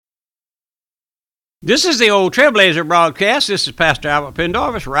This is the old Trailblazer broadcast. This is Pastor Albert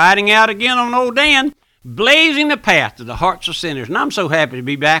Pendarvis riding out again on old Dan, blazing the path to the hearts of sinners. And I'm so happy to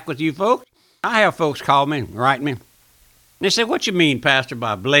be back with you folks. I have folks call me and write me. And they say, what you mean, Pastor,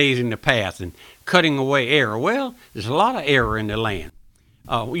 by blazing the path and cutting away error? Well, there's a lot of error in the land.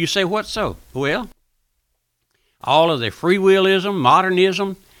 You say, what so? Well, all of the free willism,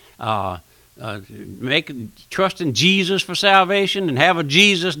 modernism, trusting Jesus for salvation and have a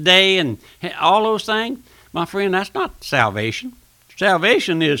Jesus day and all those things, my friend, that's not salvation.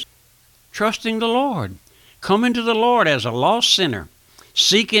 Salvation is trusting the Lord, coming to the Lord as a lost sinner,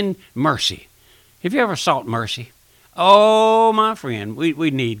 seeking mercy. Have you ever sought mercy? Oh, my friend,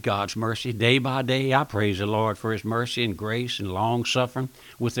 we need God's mercy day by day. I praise the Lord for his mercy and grace and long-suffering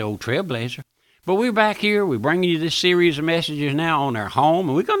with the old Trailblazer. But we're back here. We're bringing you this series of messages now on our home,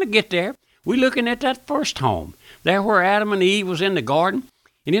 and we're going to get there. We're looking at that first home, there where Adam and Eve was in the garden.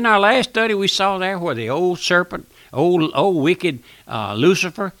 And in our last study, we saw there where the old serpent, old wicked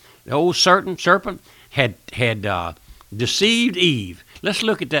Lucifer, the old serpent had deceived Eve. Let's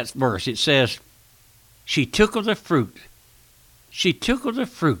look at that verse. It says, she took of the fruit,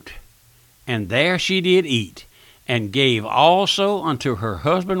 and there she did eat, and gave also unto her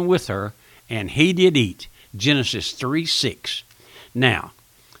husband with her, and he did eat. Genesis 3:6. Now,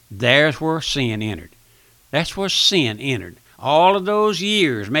 there's where sin entered. That's where sin entered. All of those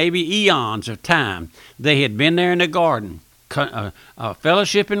years, maybe eons of time, they had been there in the garden,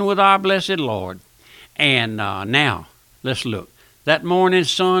 fellowshipping with our blessed Lord. And now, let's look. That morning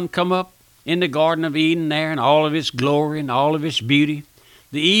sun come up in the Garden of Eden there in all of its glory and all of its beauty.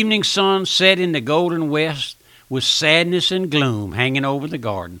 The evening sun set in the golden west with sadness and gloom hanging over the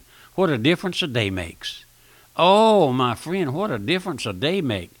garden. What a difference a day makes. Oh, my friend, what a difference a day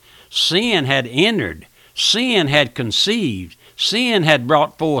makes. Sin had entered. Sin had conceived. Sin had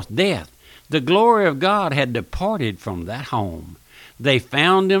brought forth death. The glory of God had departed from that home. They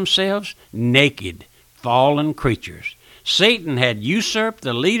found themselves naked, fallen creatures. Satan had usurped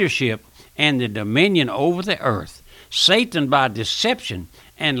the leadership and the dominion over the earth. Satan, by deception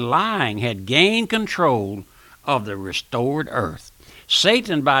and lying, had gained control of the restored earth.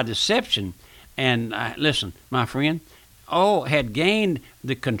 Satan, by deception and, listen, my friend, had gained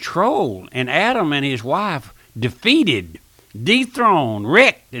the control, and Adam and his wife defeated, dethroned,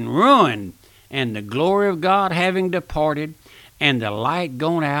 wrecked, and ruined, and the glory of God having departed, and the light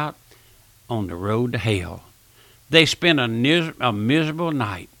gone out on the road to hell. They spent a miserable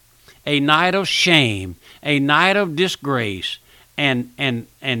night, a night of shame, a night of disgrace, and a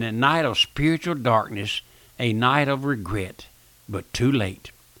night of spiritual darkness, a night of regret. But too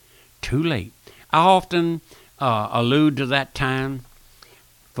late. Too late. I often allude to that time,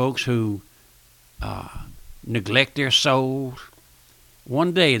 folks who neglect their souls.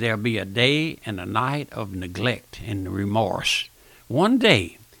 One day there'll be a day and a night of neglect and remorse. One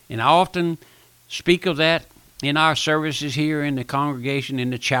day, and I often speak of that in our services here in the congregation, in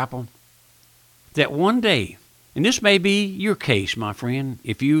the chapel, that one day, and this may be your case, my friend,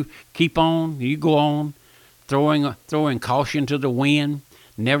 if you keep on, you go on, throwing caution to the wind,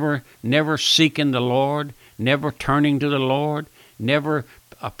 never seeking the Lord, never turning to the Lord, never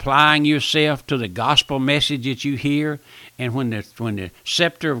applying yourself to the gospel message that you hear. And when the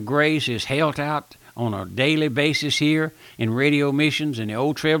scepter of grace is held out on a daily basis here in radio missions and the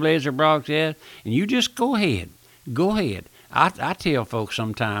old Trailblazer broadcast, and you just go ahead. I tell folks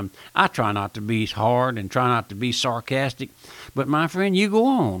sometimes, I try not to be hard and try not to be sarcastic, but my friend, you go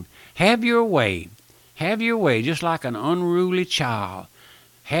on. Have your way. Have your way, just like an unruly child.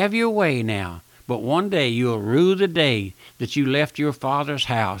 Have your way now. But one day you'll rue the day that you left your father's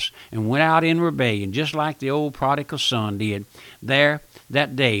house and went out in rebellion, just like the old prodigal son did. There,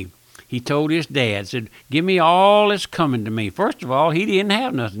 that day, he told his dad, said, give me all that's coming to me. First of all, he didn't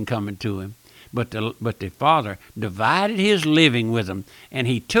have nothing coming to him. But the father divided his living with him, and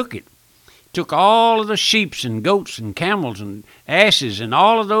he took it. Took all of the sheep and goats and camels and asses and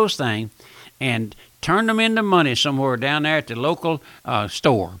all of those things and turned them into money somewhere down there at the local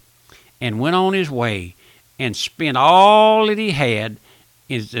store, and went on his way and spent all that he had,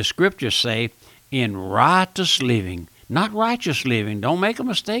 as the scriptures say, in riotous living. Not righteous living. Don't make a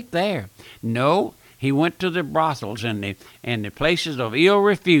mistake there. No, he went to the brothels and the places of ill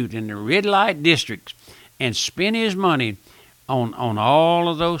repute in the red light districts and spent his money on all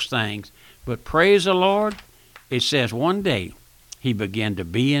of those things. But praise the Lord, it says one day he began to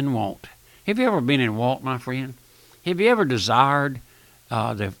be in want. Have you ever been in want, my friend? Have you ever desired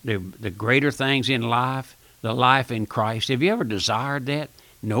the greater things in life, the life in Christ? Have you ever desired that?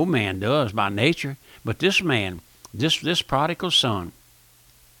 No man does by nature. But this man, this prodigal son,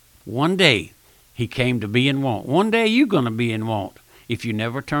 one day he came to be in want. One day you're going to be in want if you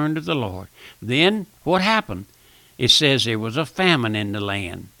never turn to the Lord. Then what happened? It says there was a famine in the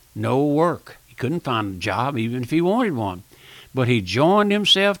land. No work. He couldn't find a job even if he wanted one. But he joined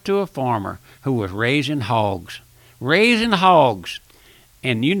himself to a farmer who was raising hogs. Raising hogs.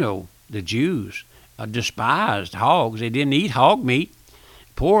 And you know, the Jews despised hogs. They didn't eat hog meat.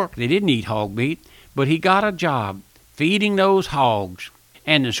 Pork, they didn't eat hog meat. But he got a job feeding those hogs.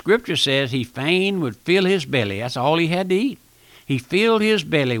 And the scripture says he fain would fill his belly. That's all he had to eat. He filled his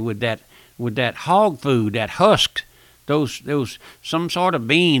belly with that hog food, that husk, those some sort of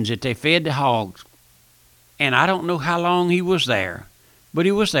beans that they fed the hogs. And I don't know how long he was there, but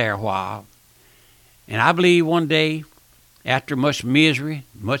he was there a while. And I believe one day, after much misery,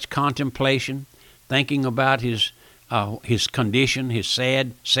 much contemplation, thinking about his condition, his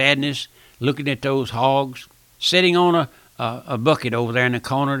sadness, looking at those hogs, sitting on a bucket over there in the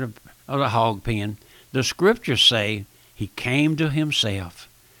corner of the hog pen, the scriptures say he came to himself.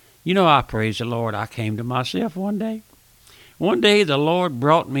 You know, I praise the Lord, I came to myself one day. One day the Lord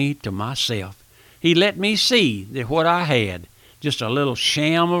brought me to myself. He let me see that what I had, just a little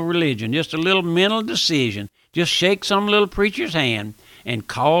sham of religion, just a little mental decision, just shake some little preacher's hand and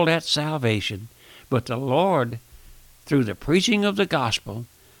call that salvation. But the Lord, through the preaching of the gospel,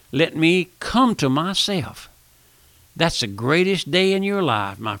 let me come to myself. That's the greatest day in your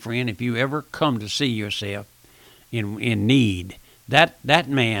life, my friend, if you ever come to see yourself in need. That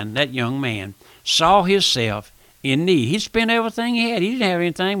young man, saw himself in need. He'd spent everything he had. He didn't have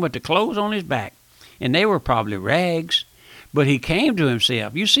anything but the clothes on his back, and they were probably rags. But he came to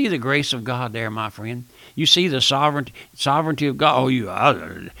himself. You see the grace of God there, my friend. You see the sovereignty of God.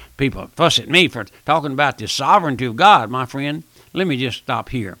 Oh, people fuss at me for talking about the sovereignty of God, my friend. Let me just stop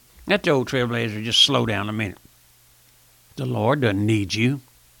here. Let the old Trailblazer just slow down a minute. The Lord doesn't need you.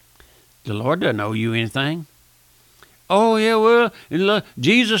 The Lord doesn't owe you anything. Oh, yeah, well,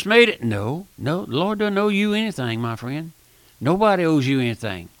 Jesus made it. No, the Lord doesn't owe you anything, my friend. Nobody owes you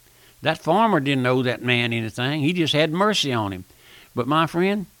anything. That farmer didn't owe that man anything. He just had mercy on him. But, my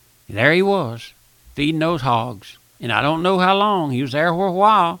friend, there he was, feeding those hogs. And I don't know how long. He was there for a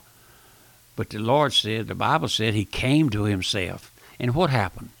while. But the Lord said, the Bible said, he came to himself. And what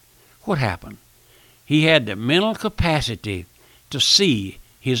happened? What happened? He had the mental capacity to see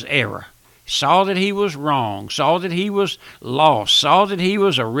his error. Saw that he was wrong, saw that he was lost, saw that he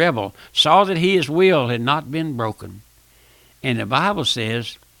was a rebel, saw that his will had not been broken. And the Bible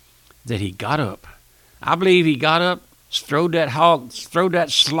says that he got up. I believe he got up, throwed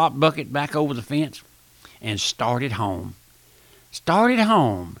that slop bucket back over the fence, and started home. Started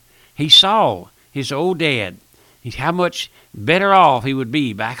home. He saw his old dad, how much better off he would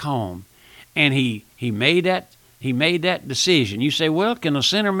be back home. And he made that decision. You say, well, can a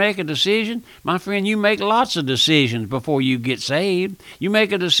sinner make a decision? My friend, you make lots of decisions before you get saved. You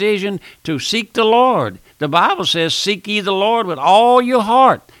make a decision to seek the Lord. The Bible says, seek ye the Lord with all your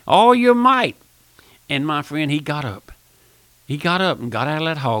heart, all your might. And my friend, he got up. He got up and got out of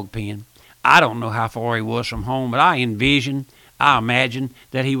that hog pen. I don't know how far he was from home, but I imagine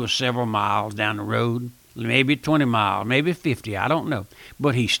that he was several miles down the road, maybe 20 miles, maybe 50, I don't know.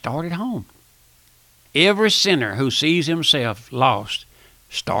 But he started home. Every sinner who sees himself lost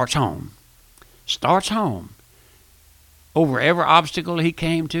starts home. Starts home. Over every obstacle he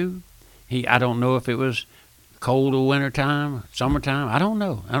came to, I don't know if it was cold or winter time, summertime, I don't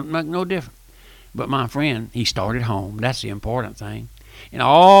know. I don't make no difference. But my friend, he started home. That's the important thing. And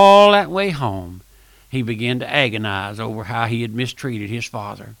all that way home, he began to agonize over how he had mistreated his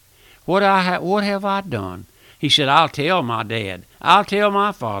father. What have I done? He said, I'll tell my dad. I'll tell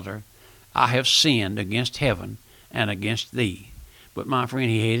my father. I have sinned against heaven and against thee. But my friend,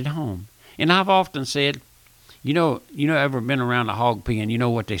 he hated home. And I've often said, you know, ever been around a hog pen, you know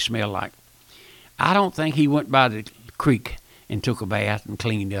what they smell like. I don't think he went by the creek and took a bath and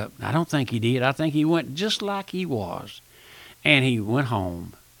cleaned up. I don't think he did. I think he went just like he was. And he went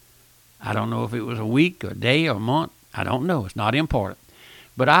home. I don't know if it was a week or a day or a month. I don't know. It's not important.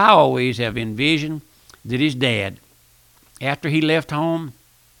 But I always have envisioned that his dad, after he left home,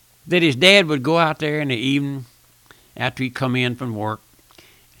 that his dad would go out there in the evening after he'd come in from work,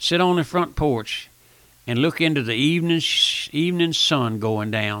 sit on the front porch and look into the evening sun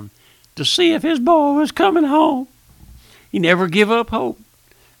going down to see if his boy was coming home. He never give up hope.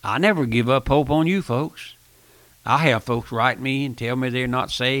 I never give up hope on you folks. I have folks write me and tell me they're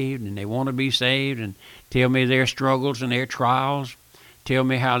not saved and they want to be saved and tell me their struggles and their trials, tell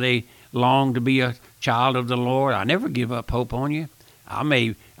me how they long to be a child of the Lord. I never give up hope on you. I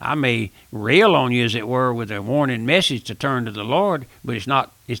I may rail on you, as it were, with a warning message to turn to the Lord, but it's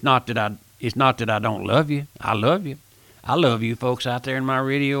not that I don't love you. I love you. I love you folks out there in my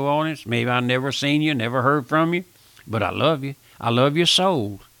radio audience. Maybe I've never seen you, never heard from you, but I love you. I love your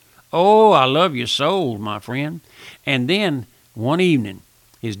souls. Oh, I love your souls, my friend. And then one evening,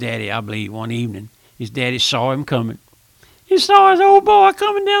 his daddy saw him coming. He saw his old boy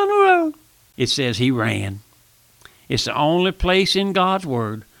coming down the road. It says he ran. It's the only place in God's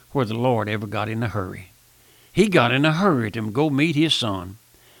Word where the Lord ever got in a hurry. He got in a hurry to go meet his son.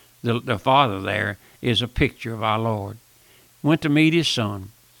 The father there is a picture of our Lord. Went to meet his son,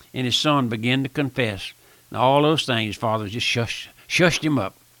 and his son began to confess. And all those things, his father just shushed him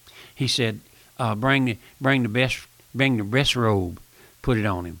up. He said, bring the best robe, put it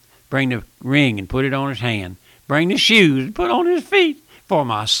on him. Bring the ring and put it on his hand. Bring the shoes and put on his feet. For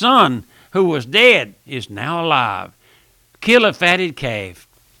my son, who was dead, is now alive. Kill a fatted calf.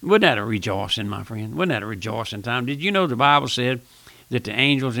 Wasn't that a rejoicing, my friend? Wasn't that a rejoicing time? Did you know the Bible said that the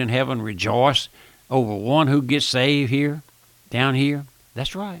angels in heaven rejoice over one who gets saved here, down here?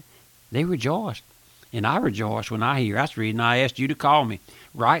 That's right. They rejoice. And I rejoice when I hear. That's the reason I asked you to call me,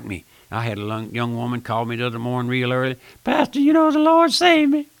 write me. I had a young woman call me the other morning real early. Pastor, you know the Lord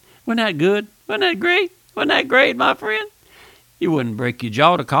saved me. Wasn't that good? Wasn't that great? Wasn't that great, my friend? You wouldn't break your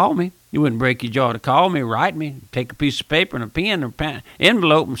jaw to call me. You wouldn't break your jaw to call me, write me, take a piece of paper and a pen or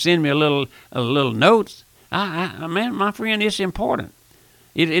envelope and send me a little notes. Man, my friend, it's important.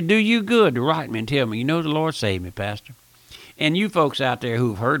 It do you good to write me and tell me, you know the Lord saved me, Pastor. And you folks out there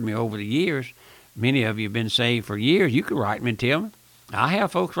who've heard me over the years, many of you have been saved for years, you can write me and tell me. I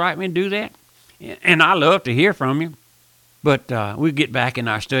have folks write me and do that. And I love to hear from you. But we'll get back in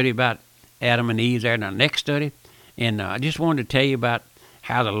our study about Adam and Eve there in our next study. And I just wanted to tell you about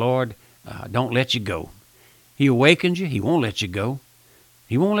how the Lord don't let you go. He awakens you. He won't let you go.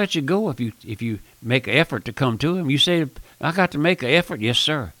 He won't let you go if you make an effort to come to him. You say, I got to make an effort. Yes,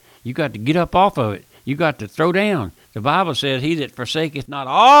 sir. You got to get up off of it. You got to throw down. The Bible says, he that forsaketh not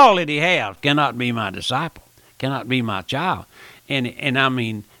all that he hath cannot be my disciple, cannot be my child. And I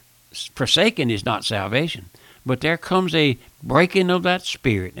mean, forsaking is not salvation. But there comes a breaking of that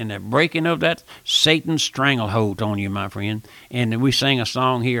spirit and a breaking of that Satan's stranglehold on you, my friend. And we sing a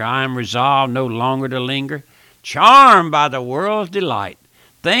song here, I am resolved no longer to linger, charmed by the world's delight.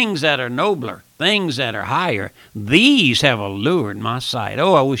 Things that are nobler, things that are higher, these have allured my sight.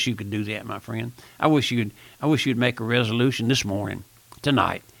 Oh, I wish you could do that, my friend. I wish you'd make a resolution this morning,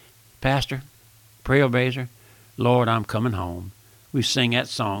 tonight. Pastor, Trailblazer, Lord, I'm coming home. We sing that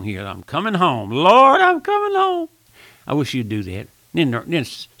song here, I'm coming home. Lord, I'm coming home. I wish you'd do that. Then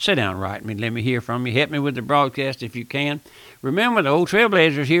sit down and write me. Let me hear from you. Help me with the broadcast if you can. Remember, the old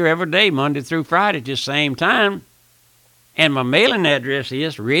Trailblazer's here every day, Monday through Friday at the same time. And my mailing address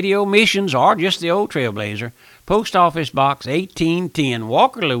is Radio Missions, or just the old Trailblazer, Post Office Box 1810,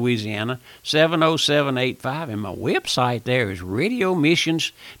 Walker, Louisiana, 70785. And my website there is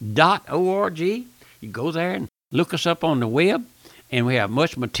radiomissions.org. You go there and look us up on the web. And we have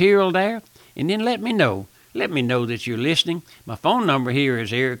much material there. And then let me know. Let me know that you're listening. My phone number here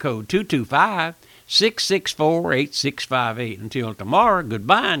is area code 225-664-8658. Until tomorrow,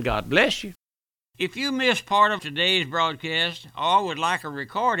 goodbye and God bless you. If you missed part of today's broadcast or would like a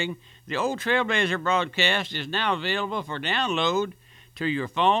recording, the Old Trailblazer broadcast is now available for download to your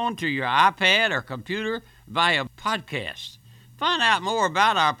phone, to your iPad, or computer via podcast. Find out more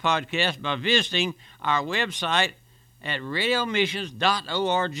about our podcast by visiting our website at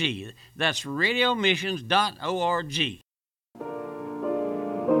radiomissions.org. That's radiomissions.org.